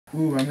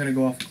Ooh, I'm gonna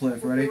go off the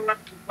cliff. Ready? We're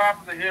at the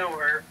top of the hill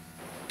here.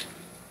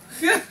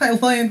 I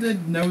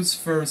landed nose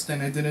first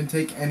and I didn't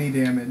take any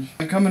damage.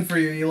 I'm coming for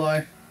you,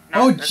 Eli.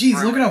 No, Oh, that's jeez,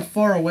 right. look at how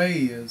far away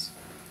he is.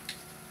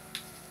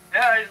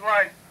 Yeah, he's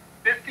like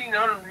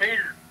 1,500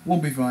 meters. We'll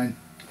be fine.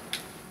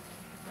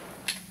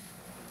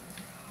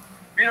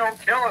 If you don't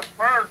kill us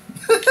first.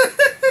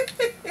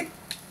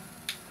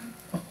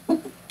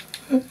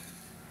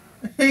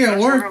 Hey, it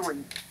worked.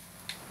 Really,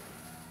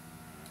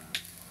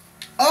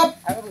 Up!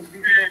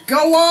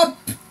 Go up!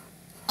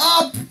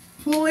 Up!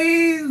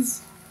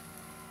 Please!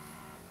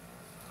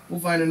 We'll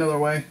find another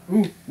way.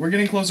 Ooh, we're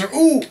getting closer.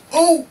 Ooh!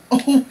 Oh!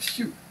 Oh,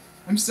 shoot.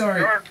 I'm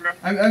sorry.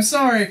 I'm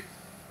sorry.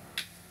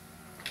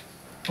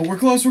 Oh, we're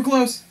close, we're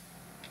close.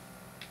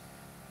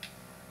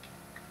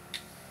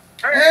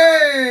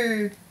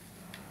 Hey!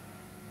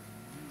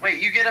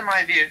 Wait, you get in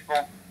my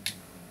vehicle.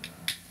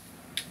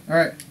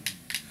 Alright.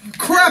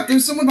 Crap!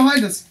 There's someone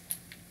behind us!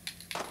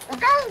 Well,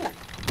 go!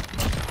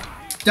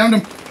 Downed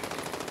him.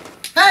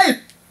 Hey!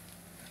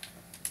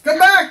 Come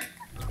back!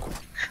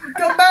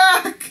 Come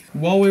back!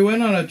 Well, we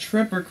went on a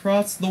trip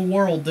across the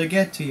world to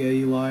get to you,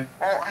 Eli.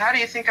 Well, how do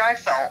you think I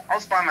felt? I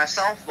was by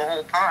myself the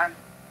whole time.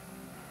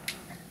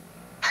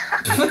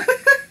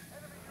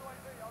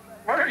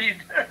 What are you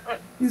doing?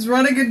 He's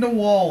running into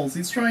walls.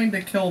 He's trying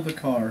to kill the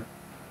car.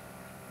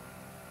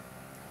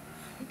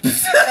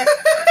 He's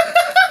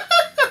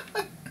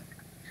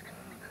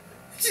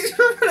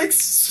running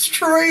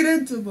straight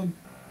into them.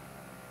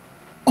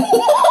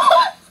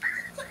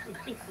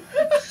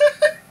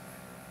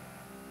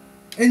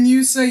 And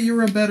you say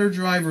you're a better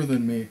driver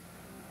than me.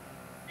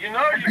 You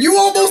know You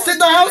almost hit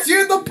the house, you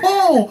hit the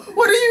pole!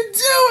 What are you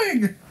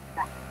doing?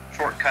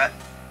 Shortcut.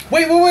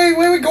 Wait,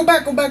 go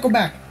back.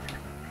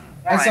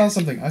 Why? I saw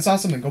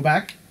something, go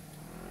back.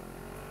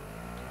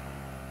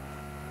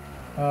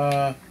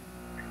 Oh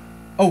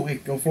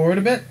wait, go forward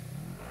a bit.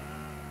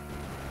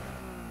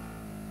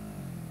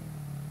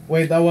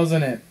 Wait, that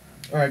wasn't it.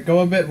 Alright, go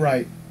a bit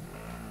right.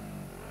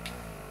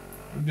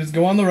 Just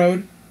go on the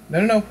road.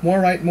 No, more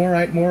right.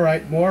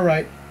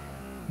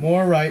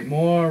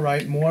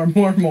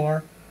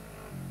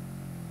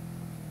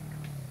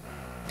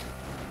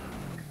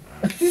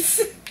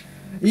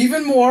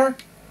 Even more.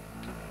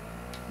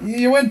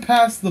 You went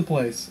past the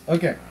place.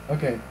 Okay.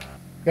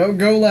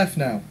 Go left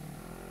now.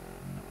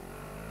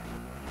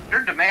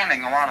 You're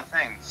demanding a lot of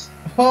things.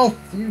 Oh,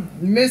 you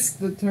missed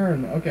the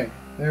turn. Okay,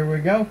 there we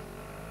go.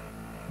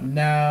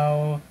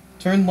 Now,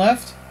 turn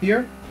left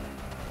here.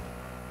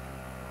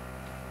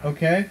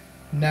 Okay,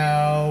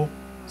 now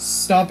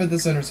stop at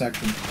this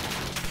intersection.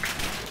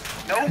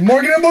 Nope.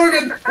 Morgan and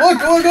Morgan!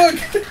 Look!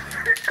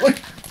 Look!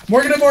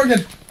 Morgan and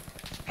Morgan!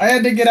 I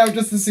had to get out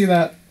just to see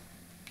that.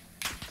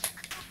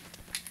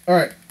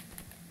 Alright.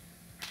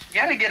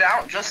 You had to get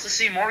out just to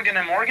see Morgan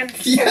and Morgan?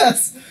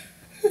 Yes!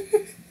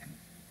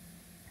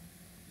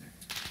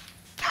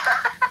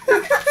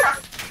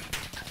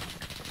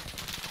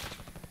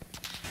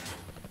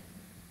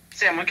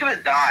 Sam, we could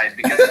have died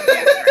because of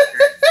the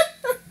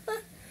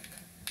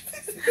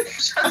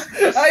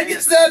I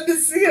just had to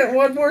see it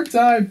one more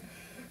time.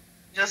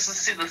 Just to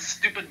see the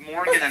stupid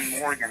Morgan and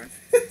Morgan.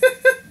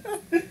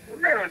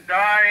 We're gonna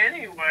die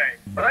anyway.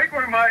 I think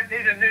we might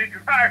need a new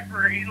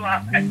driver,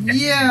 Eli.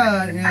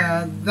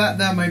 Yeah,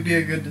 that might be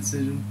a good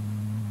decision.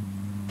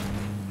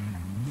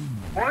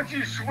 Why don't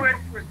you switch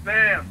with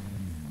them?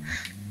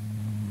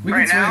 We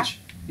Right can now? switch.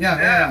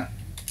 Yeah.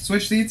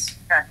 Switch seats?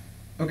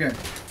 Okay.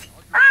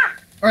 Ah!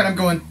 Alright, I'm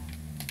going.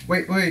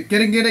 Wait,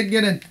 get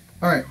in.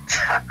 Alright.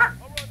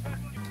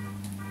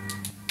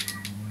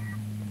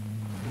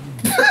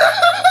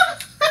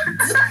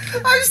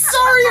 I'm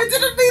sorry, I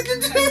didn't mean to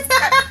do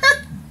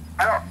that!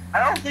 I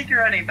don't think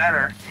you're any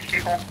better,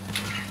 people.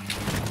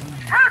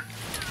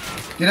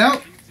 Get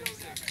out.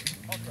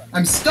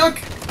 I'm stuck.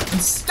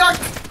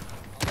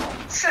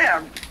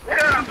 Sam!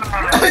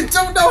 I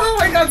don't know how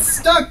I got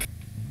stuck.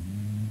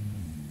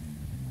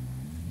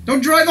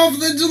 Don't drive off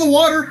into the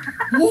water.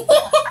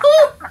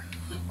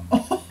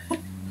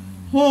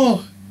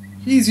 Oh,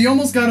 jeez, you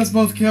almost got us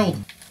both killed.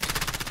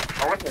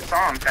 I wish I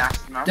saw him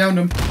fast enough. Downed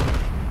him.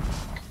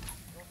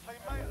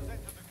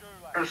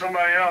 There's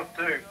somebody else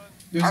too.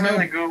 There's I'm no...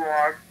 in the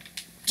gulag.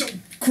 Oh,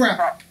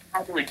 crap.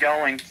 Probably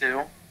going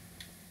to.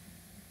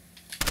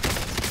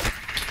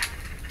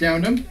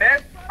 Downed him.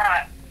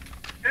 Headshot.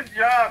 Good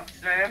job,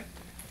 Sam.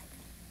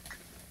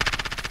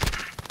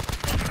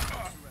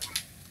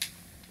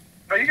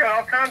 Oh, you got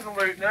all kinds of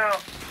loot now.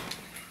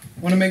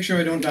 Want to make sure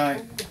I don't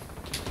die.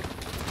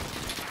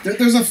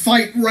 There's a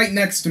fight right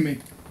next to me.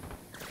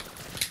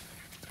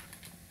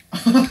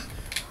 Get the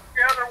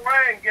other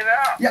way and get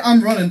out. Yeah,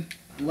 I'm running.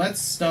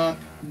 Let's stop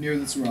near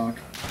this rock.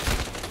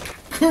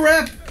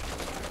 Crap!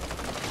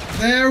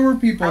 There were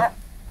people. Oh.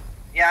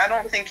 Yeah, I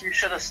don't think you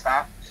should have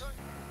stopped.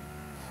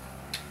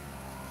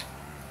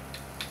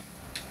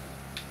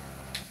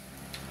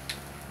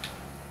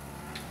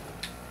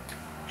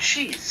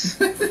 Jeez.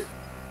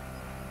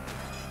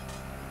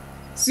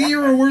 See,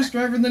 you're a worse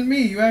driver than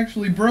me. You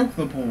actually broke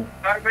the pole.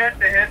 I meant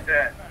to hit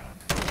that.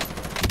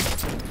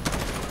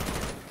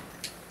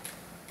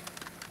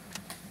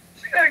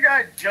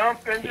 guy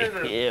jump into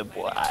the... Yeah,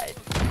 boy.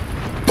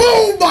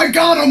 Boom! I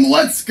got him!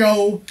 Let's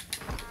go!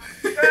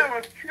 That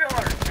was killer.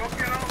 Go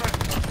get all the...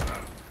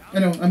 I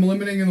know, I'm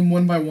eliminating them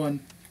one by one.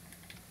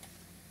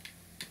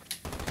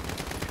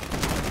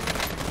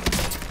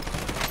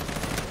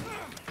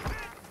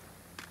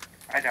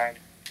 I died.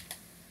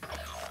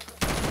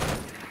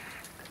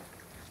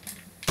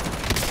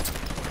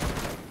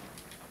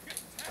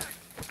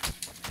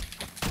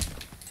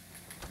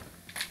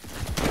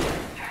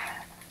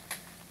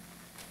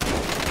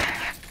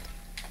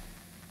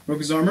 Broke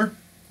his armor.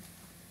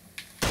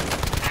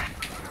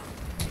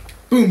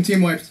 Boom,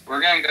 team wiped. We're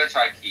gonna go to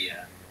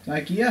IKEA.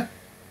 IKEA?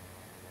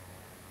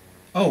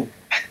 Oh,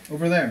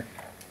 over there.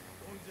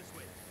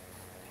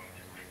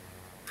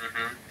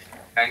 Mm-hmm.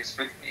 Thanks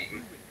for the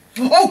name.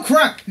 Oh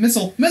crap!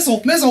 Missile!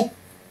 Missile! Missile!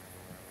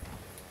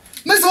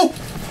 Missile!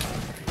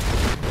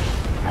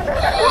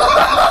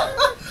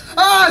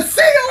 Ah!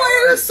 See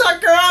you later,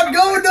 sucker! I'm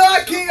going to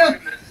IKEA!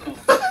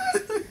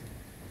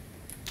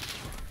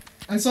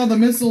 I saw the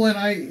missile and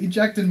I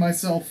ejected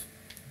myself.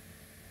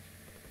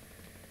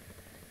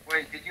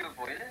 Wait, did you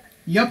avoid it?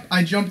 Yep,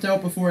 I jumped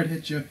out before it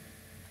hit you.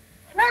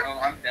 Oh,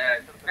 I'm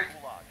dead.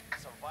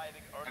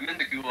 I'm in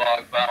the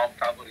gulag, but I'll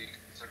probably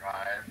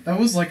survive. That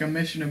was like a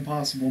Mission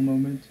Impossible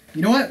moment.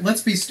 You know what?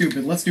 Let's be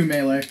stupid. Let's do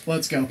melee.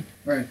 Let's go.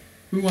 Alright.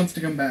 Who wants to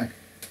come back?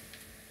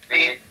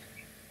 Me.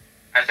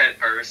 I said it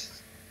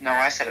first. No,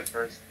 I said it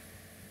first.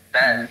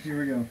 That. Alright, here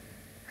we go.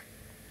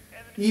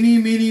 Eeny,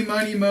 meeny,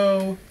 miny,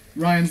 mo.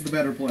 Ryan's the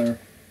better player.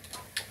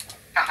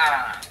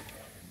 Haha.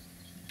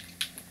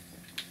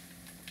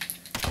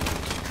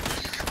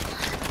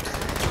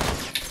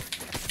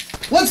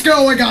 Let's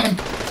go! I got him!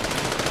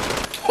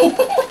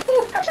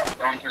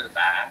 Going through the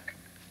back.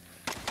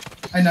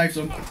 I knifed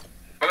him.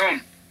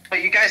 Boom.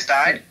 But you guys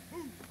died?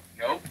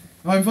 Nope.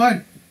 Oh, I'm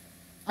fine.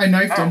 I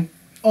knifed him.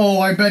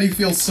 Oh, I bet he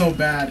feels so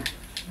bad.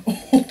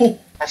 Oh.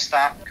 I'll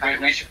stop. Wait,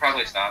 we should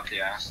probably stop,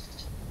 yeah.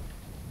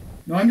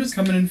 No, I'm just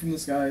coming in from the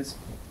skies.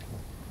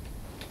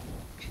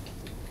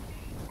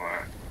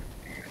 What?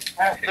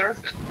 Oh,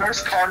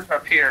 there's cars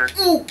up here.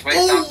 Oh, Wait,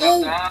 oh,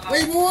 stop.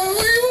 Wait, let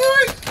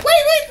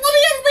me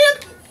in,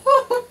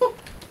 man!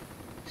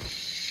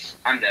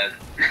 I'm dead.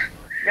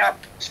 Yep,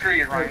 screw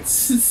you, Ryan.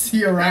 See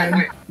you, Ryan.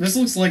 Wait. This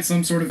looks like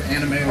some sort of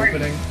anime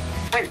opening.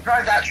 Wait,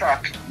 drive that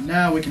truck.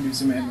 Now we can do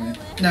some anime.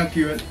 Now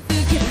cue it.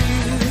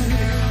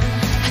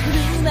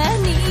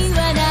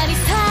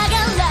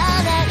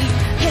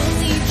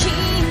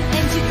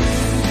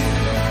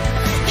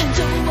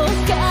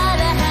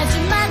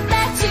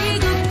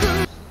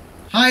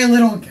 Hi,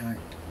 little guy.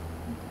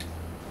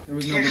 There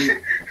was nobody.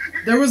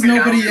 There was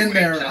nobody in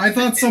there. I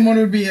thought someone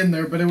would be in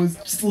there, but it was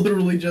just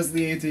literally just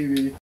the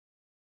ATV.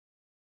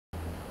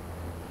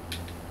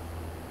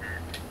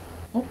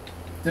 Oh,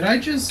 did I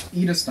just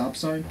eat a stop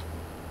sign?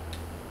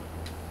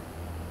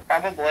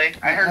 Probably.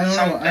 I heard I don't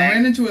something. know. I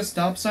ran into a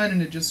stop sign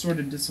and it just sort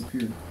of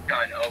disappeared.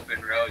 On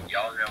open road,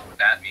 y'all know what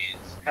that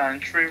means.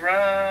 Country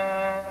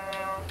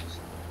roads.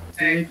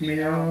 Take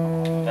me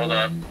on. Hold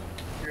up.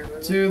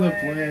 To the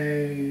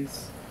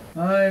place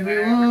I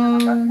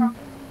belong,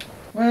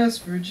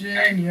 West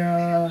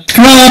Virginia.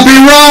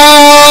 Copyright!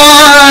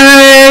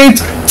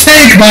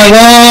 Take my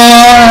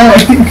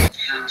life!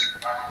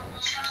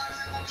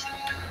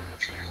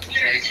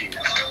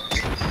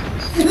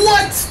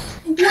 What?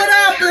 What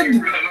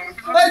happened?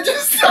 I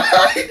just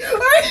died!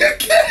 Are you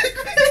kidding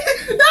me?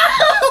 No!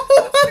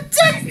 I'm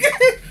taking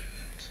it!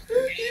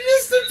 He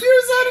just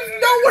appears out of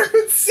nowhere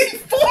and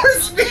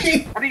C4s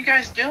me! What are you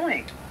guys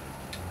doing?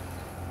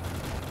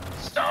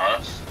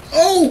 Stuff.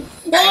 Oh!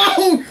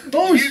 Oh!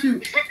 Oh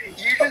shoot!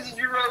 You just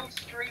drove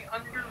straight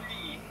under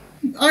me.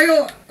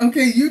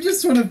 Okay, you just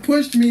sort of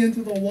pushed me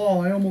into the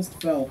wall. I almost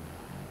fell.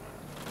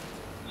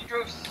 You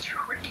drove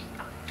straight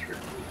under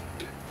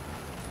me.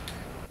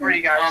 Where are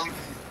you guys?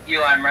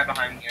 Eli, I'm right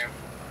behind you.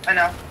 I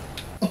know.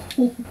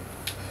 Oh.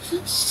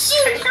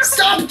 Shit!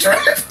 Stop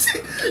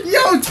drifting!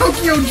 Yo,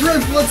 Tokyo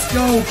Drift, let's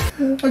go!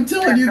 I'm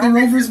telling you, the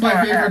Rover's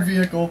my favorite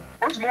vehicle.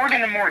 Where's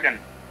Morgan and Morgan?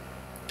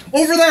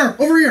 Over there!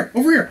 Over here!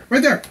 Over here!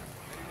 Right there!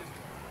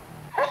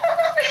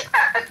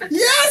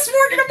 Yes!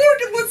 Morgan and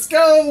Morgan, let's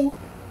go!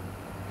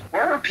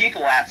 Where are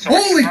people at? So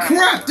Holy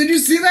crap! Did you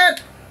see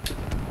that?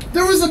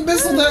 There was a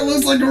missile that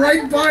was like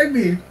right by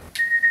me.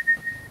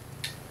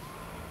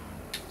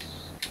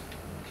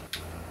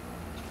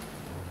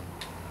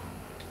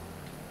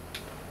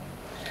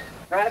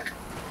 Nope.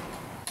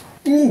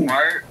 Ooh.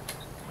 Why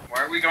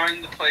are we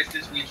going to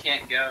places we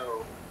can't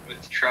go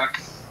with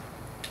trucks?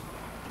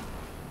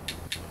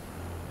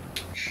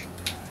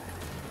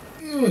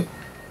 Ugh.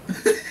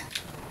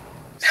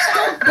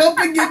 Stop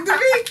bumping into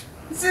me!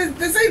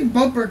 This ain't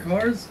bumper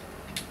cars.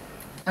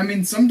 I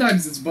mean,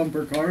 sometimes it's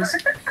bumper cars.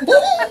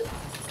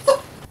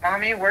 Oh!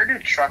 Mommy, where do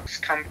trucks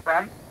come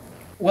from?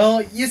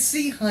 Well, you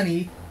see,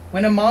 honey,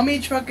 when a mommy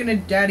truck and a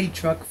daddy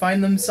truck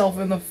find themselves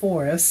in the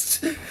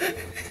forest,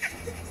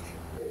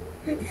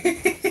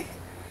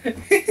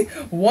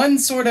 one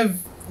sort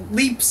of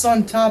leaps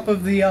on top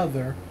of the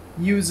other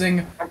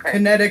using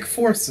kinetic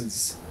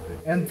forces.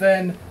 And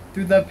then,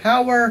 through the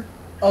power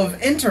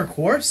of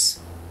intercourse,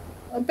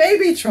 a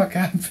baby truck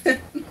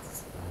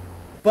happens.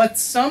 But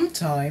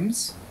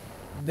sometimes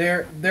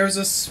there's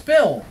a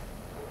spill,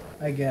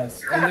 I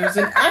guess, and there's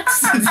an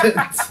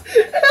accident.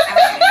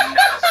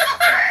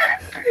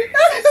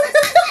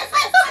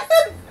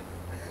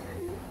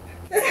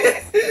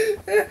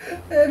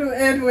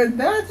 and when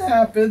that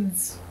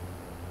happens,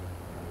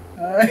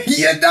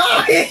 you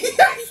die.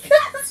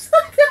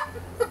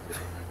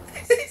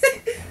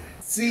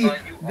 See,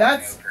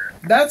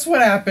 that's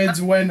what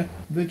happens when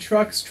the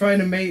truck's trying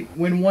to mate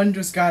when one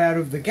just got out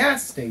of the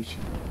gas station.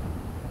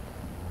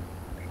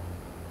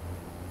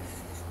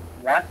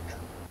 What?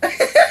 I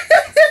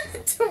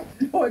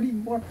don't know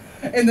anymore.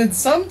 And then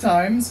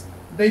sometimes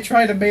they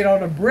try to mate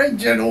on a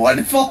bridge and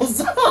one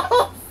falls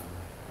off.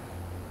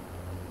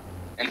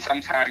 And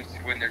sometimes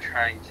when they're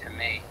trying to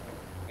mate,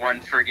 one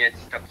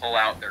forgets to pull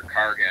out their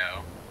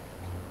cargo.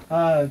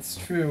 Ah, that's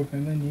true.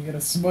 And then you get a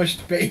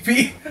smushed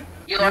baby.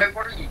 Eli,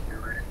 what are you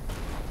doing?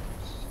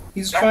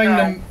 He's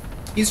trying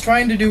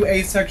to do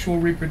asexual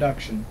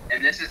reproduction.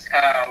 And this is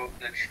how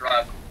the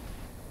truck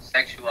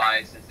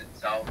sexualizes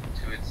itself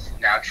to its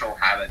natural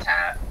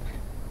habitat,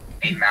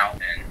 a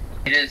mountain.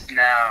 It is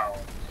now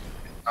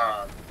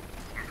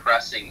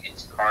compressing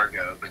its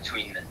cargo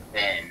between the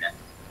thin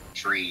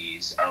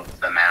trees of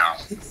the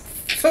mountain.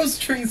 Those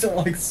trees are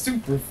like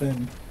super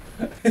thin.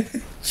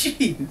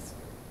 Jeez.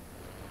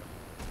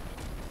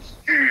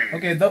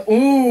 Okay,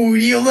 ooh,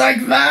 you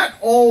like that?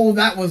 Oh,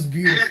 that was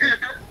beautiful.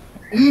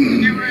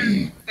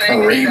 Creamy.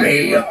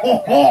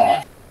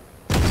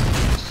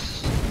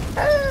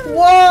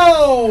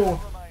 Whoa!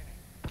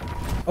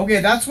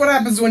 Okay, that's what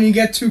happens when you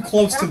get too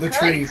close to the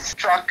tree.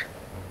 Truck.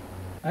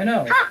 I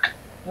know.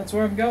 That's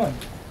where I'm going.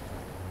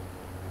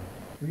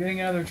 We're getting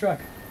another truck.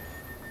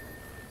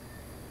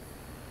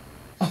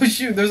 Oh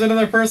shoot, there's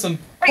another person.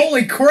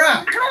 Holy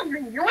crap!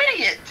 You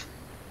idiot!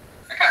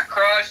 I got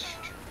crushed.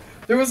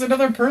 There was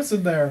another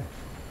person there.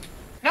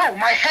 No,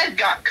 my head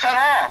got cut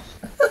off.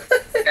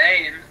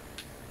 Hey,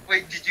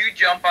 wait, did you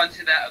jump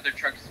onto that other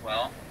truck as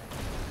well?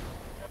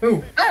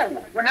 Who?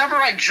 No, whenever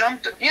I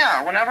jumped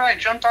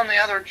on the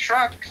other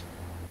truck,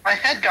 my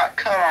head got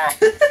cut off.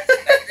 That's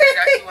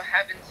exactly what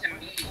happened to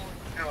me.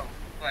 No,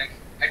 like,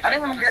 I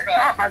didn't even get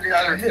caught by the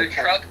other truck. The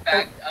truck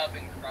backed up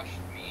and crushed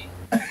me.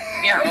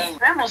 Yeah,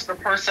 Sam was the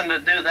person to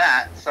do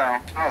that, so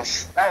that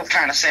was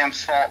kind of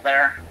Sam's fault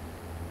there.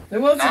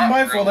 It wasn't Not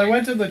my fault. really. I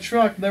went to the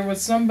truck. There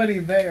was somebody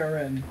there,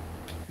 and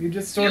you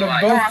just sort of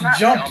Eli, both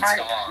jumped.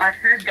 My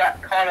head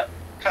got cut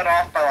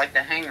off by like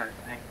the hanger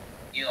thing.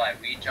 Eli,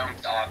 we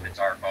jumped off. It's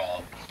our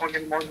fault.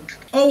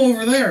 Oh,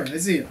 over there. I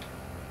see it.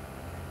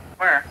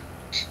 Where?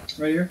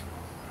 Right here.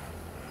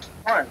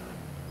 What?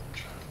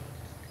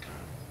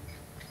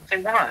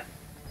 Say what?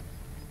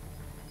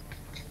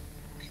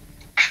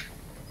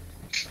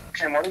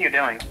 Sam, what are you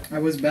doing? I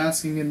was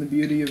basking in the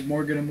beauty of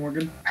Morgan and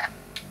Morgan.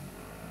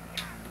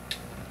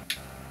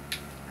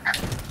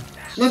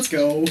 Let's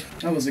go.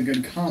 That was a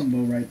good combo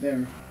right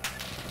there.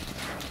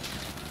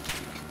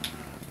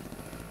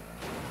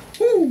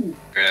 Woo!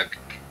 Good.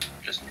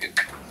 Just good.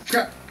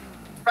 Crap.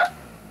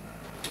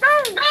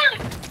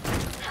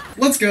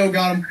 Let's go.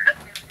 Got him.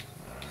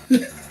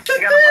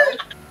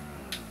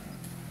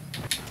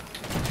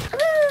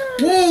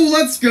 Whoa!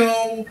 Let's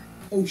go.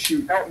 Oh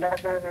shoot. No,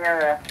 don't go in the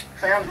area.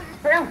 Sam,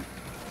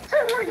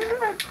 what are you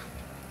doing?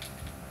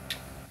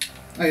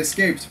 I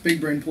escaped. Big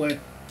brain play.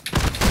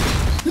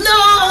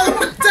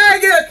 No! Dang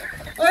it!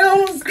 I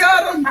almost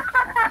got him!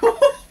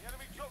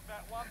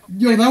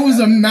 Yo, that was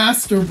a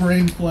master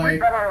brain play. We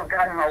better have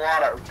gotten a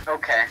lot of...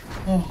 Okay.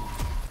 Oh.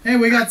 Hey,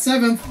 we got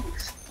 7th.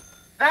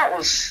 That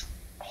was...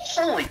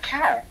 Holy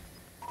cow.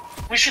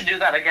 We should do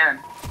that again.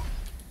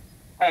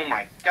 Oh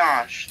my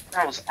gosh.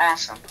 That was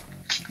awesome.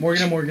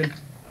 Morgan and Morgan.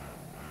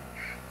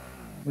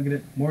 Look at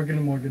it. Morgan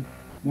and Morgan.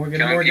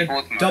 Morgan and Killing Morgan. people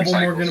with Double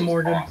motorcycles Morgan and was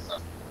Morgan.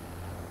 awesome.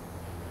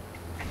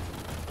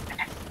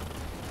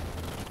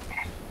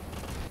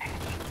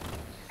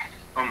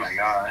 Oh my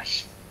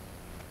gosh.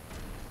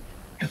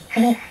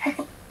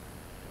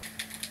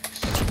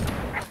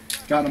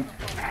 Got him.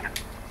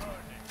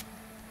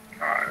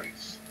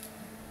 Nice.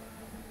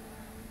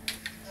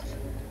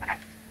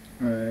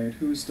 Alright,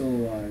 who's still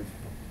alive?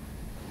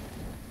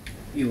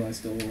 Eli's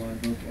still alive,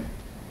 okay.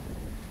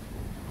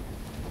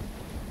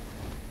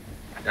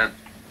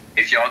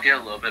 If y'all get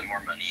a little bit more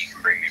money, you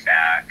can bring me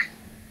back.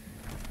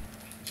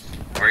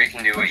 Or you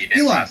can do what you did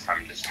Eli. last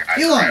time, just drive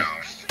Eli.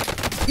 around.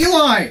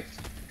 Eli!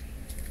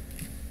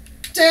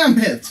 Damn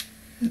it!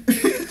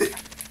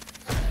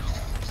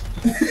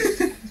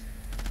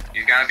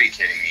 You gotta be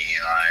kidding me,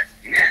 Eli.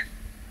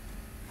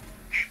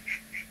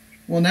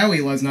 Well, now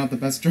Eli's not the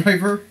best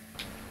driver.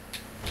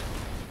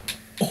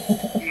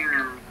 Oh.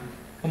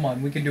 Come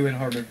on, we can do it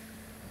harder.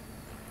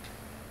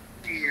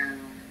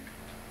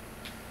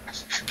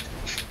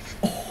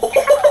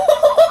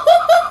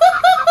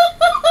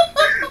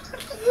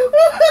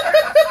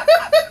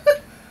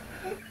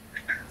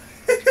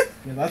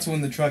 Yeah, that's when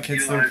the truck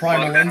hits their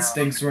primal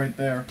instincts right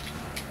there.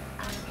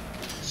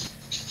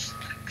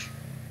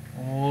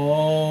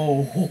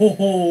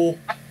 Oh,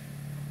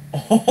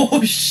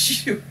 Oh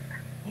shoot!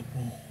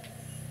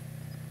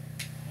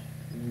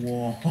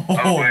 Whoa!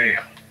 Oh wait.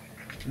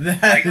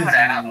 That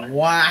is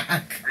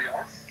whack! Are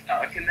y'all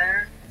stuck in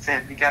there?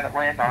 Sam, you gotta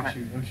land on it.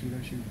 Shoot! Oh shoot!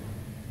 Oh shoot!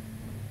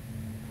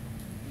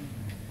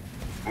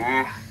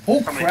 Ooh.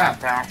 Oh Somebody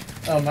crap!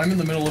 knocked I'm in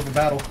the middle of a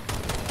battle.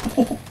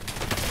 down.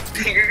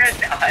 You're gonna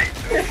die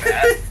so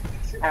fast.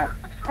 Oh,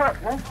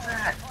 what was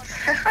that?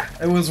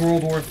 It was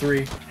World War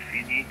III. If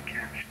you need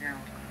cash now,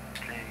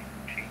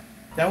 JG.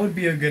 That would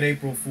be a good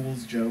April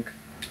Fool's joke.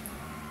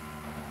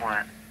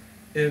 What?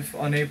 If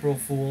on April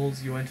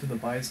Fool's you went to the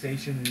buy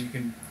station and you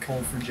can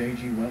call for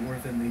J.G.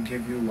 Wentworth and they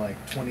give you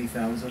like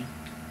 20,000.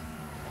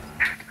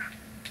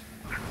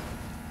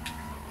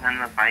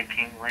 And the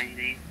Viking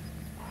lady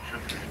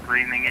just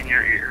screaming in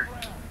your ear.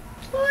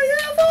 I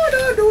have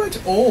honor to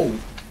it. Oh.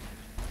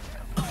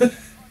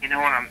 You know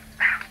what I'm...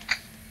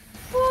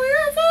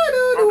 I have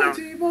honor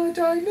to it, but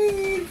I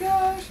need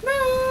cash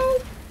now.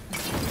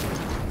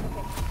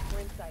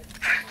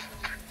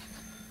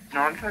 No,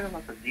 I'm talking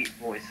about the deep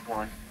voice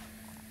one.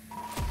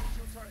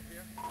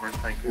 Where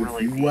it's like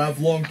really If you deep.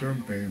 have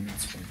long-term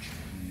payments, but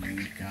you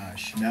need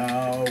cash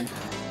now.